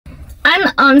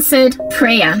Unanswered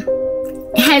prayer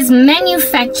has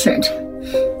manufactured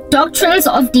doctrines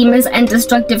of demons and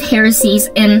destructive heresies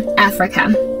in Africa.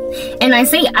 And I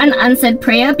say unanswered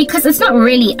prayer because it's not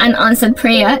really unanswered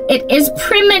prayer. It is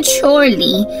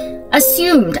prematurely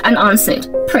assumed unanswered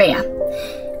prayer.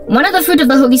 One of the fruit of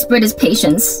the Holy Spirit is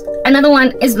patience. Another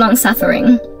one is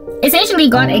long-suffering. Essentially,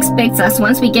 God expects us,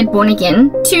 once we get born again,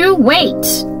 to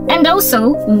wait. And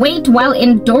also, wait while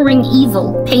enduring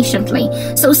evil patiently.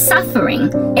 So suffering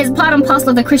is part and parcel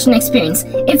of the Christian experience.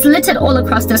 It's littered all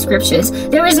across the scriptures.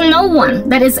 There is no one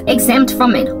that is exempt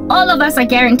from it. All of us are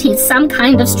guaranteed some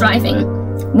kind of striving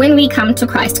when we come to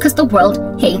Christ, because the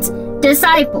world hates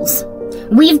disciples.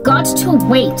 We've got to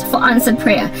wait for answered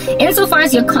prayer. Insofar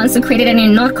as you're consecrated and you're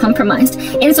not compromised,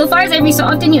 insofar as every so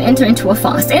often you enter into a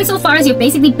fast, insofar as you're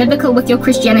basically biblical with your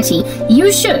Christianity,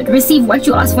 you should receive what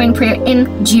you ask for in prayer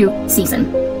in due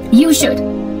season. You should.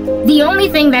 The only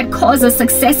thing that causes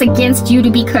success against you to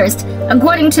be cursed,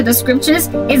 according to the scriptures,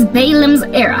 is Balaam's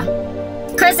error.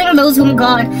 Cursing those whom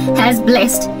God has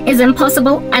blessed is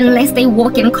impossible unless they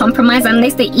walk in compromise,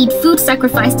 unless they eat food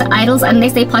sacrificed to idols,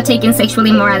 unless they partake in sexual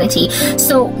immorality.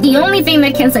 So the only thing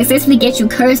that can successfully get you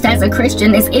cursed as a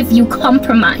Christian is if you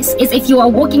compromise, is if you are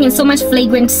walking in so much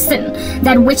flagrant sin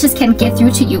that witches can get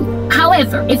through to you.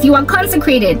 However, if you are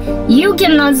consecrated, you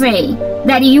cannot say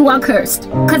that you are cursed,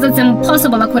 because it's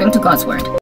impossible according to God's word.